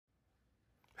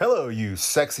Hello, you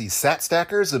sexy sat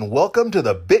stackers, and welcome to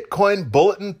the Bitcoin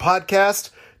Bulletin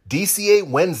Podcast, DCA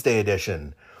Wednesday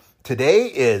edition. Today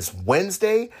is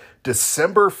Wednesday,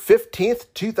 December 15th,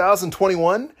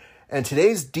 2021, and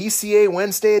today's DCA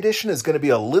Wednesday edition is going to be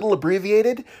a little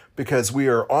abbreviated because we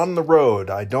are on the road.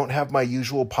 I don't have my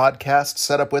usual podcast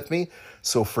set up with me,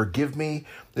 so forgive me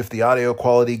if the audio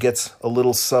quality gets a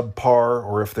little subpar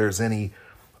or if there's any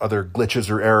other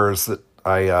glitches or errors that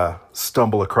I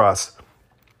stumble across.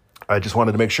 I just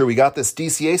wanted to make sure we got this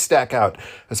DCA stack out,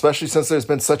 especially since there's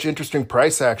been such interesting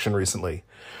price action recently.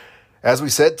 As we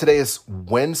said, today is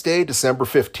Wednesday, December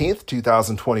 15th,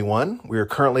 2021. We are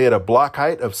currently at a block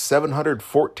height of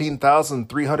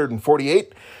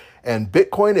 714,348, and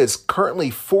Bitcoin is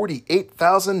currently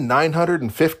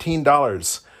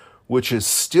 $48,915, which is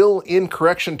still in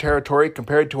correction territory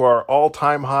compared to our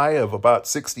all-time high of about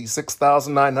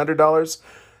 $66,900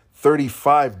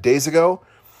 35 days ago.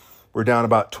 We're down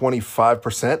about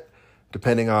 25%,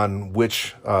 depending on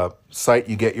which site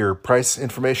you get your price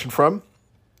information from.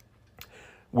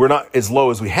 We're not as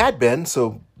low as we had been,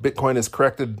 so Bitcoin has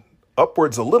corrected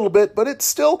upwards a little bit, but it's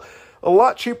still a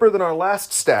lot cheaper than our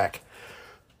last stack,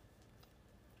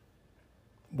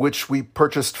 which we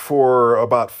purchased for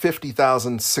about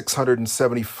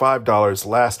 $50,675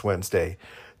 last Wednesday.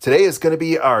 Today is going to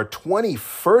be our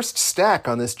 21st stack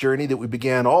on this journey that we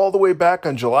began all the way back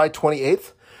on July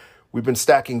 28th. We've been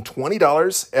stacking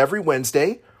 $20 every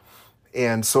Wednesday,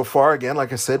 and so far, again,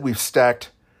 like I said, we've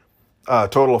stacked a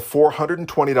total of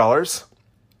 $420.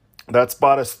 That's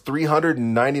bought us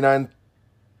 399.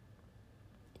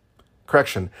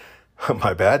 Correction,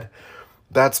 my bad.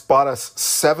 That's bought us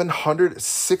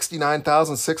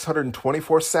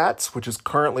 769,624 sats, which is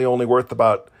currently only worth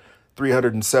about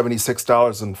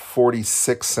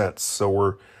 $376.46. So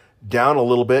we're down a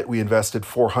little bit. We invested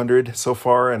 $400 so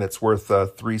far, and it's worth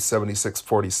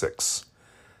 $376.46.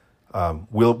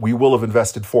 We will have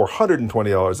invested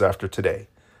 $420 after today.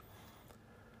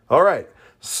 All right.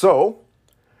 So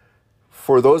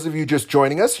for those of you just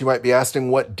joining us, you might be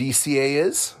asking what DCA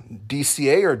is.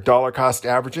 DCA, or dollar cost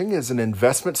averaging, is an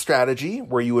investment strategy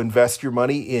where you invest your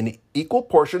money in equal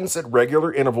portions at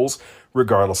regular intervals,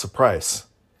 regardless of price.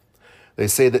 They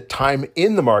say that time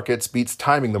in the markets beats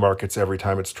timing the markets every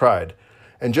time it's tried.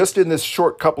 And just in this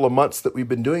short couple of months that we've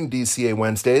been doing DCA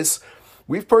Wednesdays,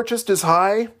 we've purchased as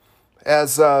high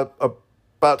as about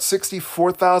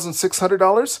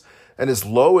 $64,600 and as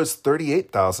low as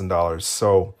 $38,000.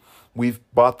 So we've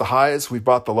bought the highs, we've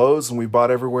bought the lows, and we've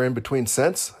bought everywhere in between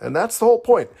since. And that's the whole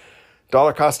point.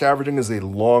 Dollar cost averaging is a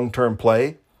long-term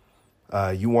play.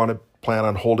 You want to plan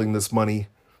on holding this money,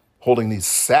 holding these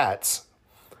sats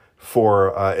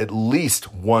for at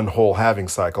least one whole halving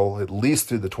cycle, at least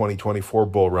through the 2024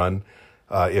 bull run,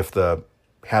 if the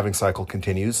halving cycle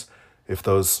continues, if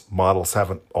those models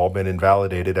haven't all been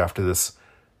invalidated after this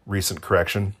recent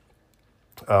correction.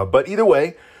 But either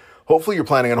way, hopefully you're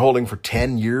planning on holding for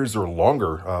 10 years or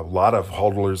longer. A lot of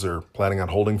hodlers are planning on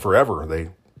holding forever.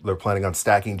 They're planning on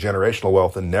stacking generational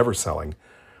wealth and never selling.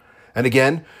 And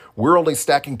again, we're only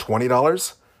stacking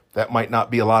 $20. That might not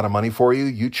be a lot of money for you.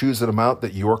 You choose an amount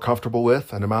that you're comfortable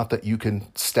with, an amount that you can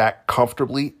stack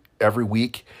comfortably every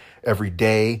week, every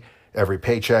day, every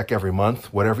paycheck, every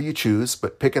month, whatever you choose.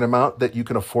 But pick an amount that you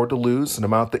can afford to lose, an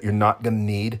amount that you're not going to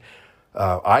need.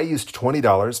 I used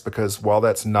 $20 because while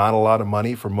that's not a lot of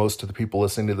money for most of the people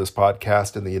listening to this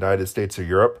podcast in the United States or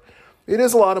Europe, it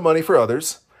is a lot of money for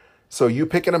others. So you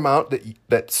pick an amount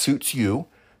that suits you.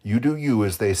 You do you,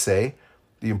 as they say.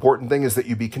 The important thing is that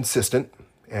you be consistent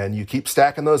and you keep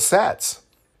stacking those sats.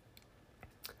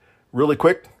 Really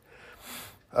quick,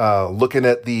 looking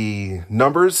at the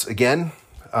numbers again,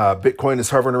 Bitcoin is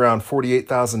hovering around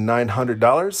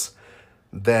 $48,900.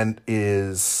 Then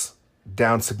is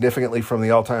down significantly from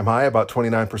the all-time high, about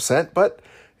 29%, but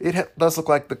it does look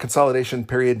like the consolidation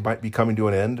period might be coming to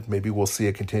an end. Maybe we'll see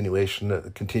a continuation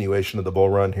of the bull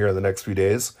run here in the next few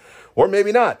days, or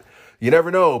maybe not. You never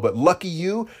know, but lucky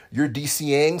you're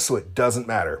DCAing, so it doesn't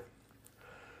matter.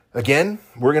 Again,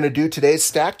 we're going to do today's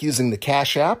stack using the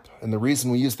Cash App, and the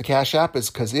reason we use the Cash App is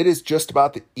because it is just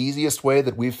about the easiest way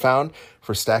that we've found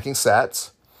for stacking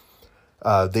sats.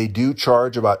 They do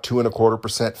charge about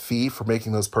 2.25% fee for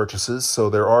making those purchases, so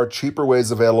there are cheaper ways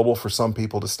available for some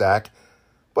people to stack,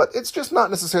 but it's just not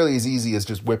necessarily as easy as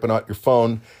just whipping out your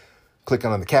phone,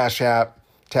 clicking on the Cash App,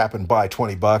 tap and buy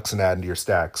 $20 and add into your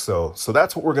stack. So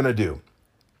that's what we're going to do.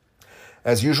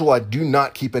 As usual, I do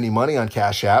not keep any money on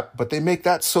Cash App, but they make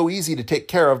that so easy to take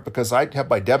care of because I have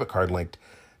my debit card linked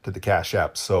to the Cash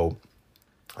App. So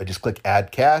I just click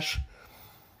Add Cash,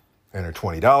 enter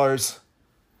 $20,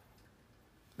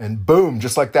 And boom,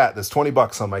 just like that, there's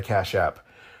 $20 on my Cash App.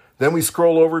 Then we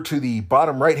scroll over to the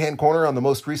bottom right-hand corner on the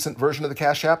most recent version of the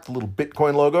Cash App, the little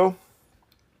Bitcoin logo.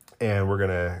 And we're going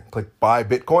to click Buy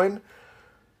Bitcoin.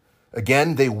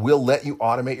 Again, they will let you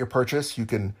automate your purchase. You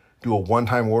can do a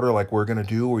one-time order like we're going to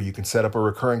do, or you can set up a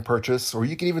recurring purchase, or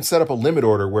you can even set up a limit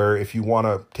order where if you want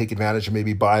to take advantage of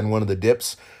maybe buying one of the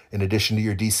dips, in addition to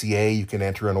your DCA, you can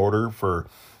enter an order for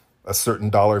a certain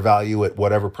dollar value at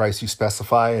whatever price you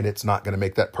specify, and it's not going to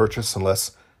make that purchase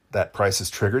unless that price is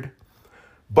triggered.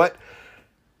 But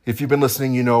if you've been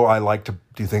listening, you know I like to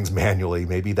do things manually.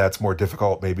 Maybe that's more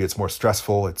difficult. Maybe it's more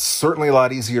stressful. It's certainly a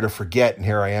lot easier to forget, and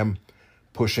here I am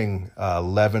pushing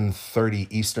 11:30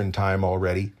 Eastern time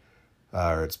already,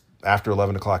 or it's after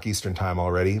 11 o'clock Eastern time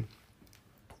already.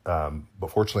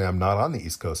 But fortunately, I'm not on the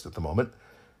East Coast at the moment,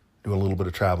 doing a little bit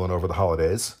of traveling over the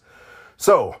holidays.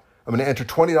 So I'm going to enter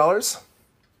 $20,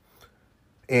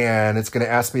 and it's going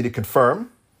to ask me to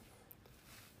confirm.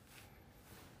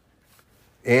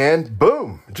 And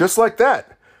boom, just like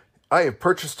that, I have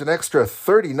purchased an extra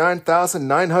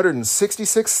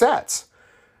 39,966 sats.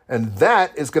 And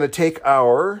that is going to take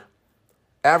our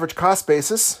average cost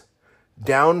basis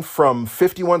down from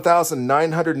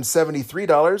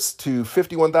 $51,973 to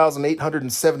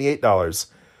 $51,878,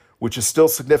 which is still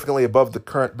significantly above the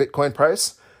current Bitcoin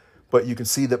price. But you can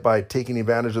see that by taking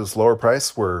advantage of this lower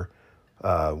price, we're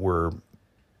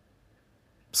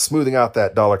smoothing out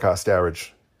that dollar cost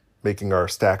average, making our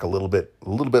stack a little bit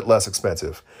less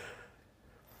expensive.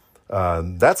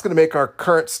 That's going to make our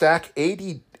current stack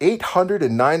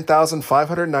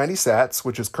 809,590 sats,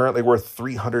 which is currently worth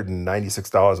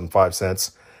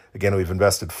 $396.05. Again, we've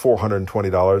invested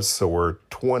 $420, so we're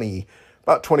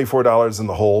about $24 in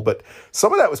the hole. But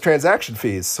some of that was transaction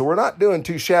fees, so we're not doing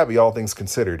too shabby, all things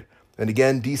considered. And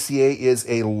again, DCA is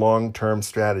a long-term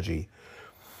strategy.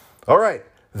 All right,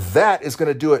 that is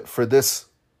going to do it for this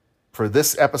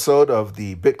episode of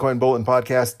the Bitcoin Bulletin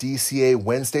Podcast DCA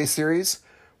Wednesday series.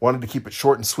 Wanted to keep it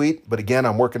short and sweet, but again,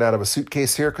 I'm working out of a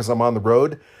suitcase here because I'm on the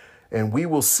road. And we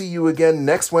will see you again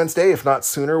next Wednesday, if not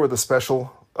sooner, with a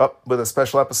special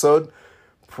episode.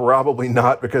 Probably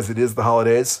not, because it is the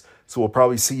holidays. So we'll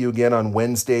probably see you again on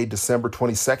Wednesday, December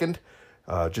 22nd,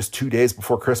 just 2 days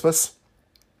before Christmas.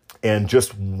 And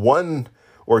just 1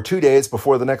 or 2 days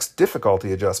before the next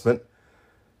difficulty adjustment.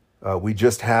 We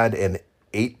just had an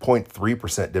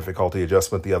 8.3% difficulty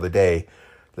adjustment the other day.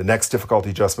 The next difficulty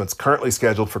adjustment's currently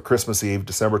scheduled for Christmas Eve,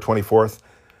 December 24th.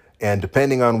 And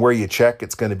depending on where you check,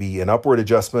 it's going to be an upward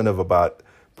adjustment of about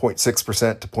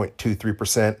 0.6% to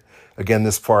 0.23%. Again,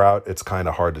 this far out, it's kind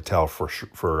of hard to tell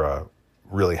for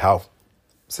really how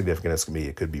significant it's going to be.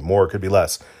 It could be more, it could be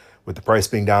less. With the price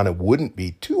being down, it wouldn't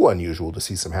be too unusual to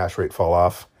see some hash rate fall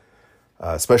off,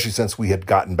 especially since we had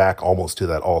gotten back almost to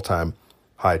that all-time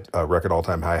high, record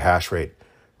all-time high hash rate,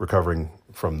 recovering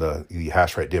from the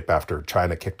hash rate dip after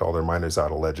China kicked all their miners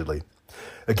out, allegedly.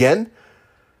 Again,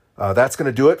 that's going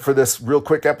to do it for this real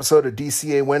quick episode of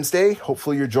DCA Wednesday.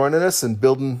 Hopefully you're joining us and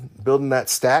building that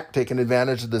stack, taking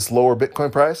advantage of this lower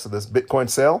Bitcoin price, of this Bitcoin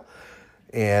sale.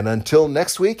 And until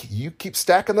next week, you keep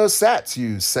stacking those sats,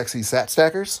 you sexy sat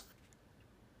stackers.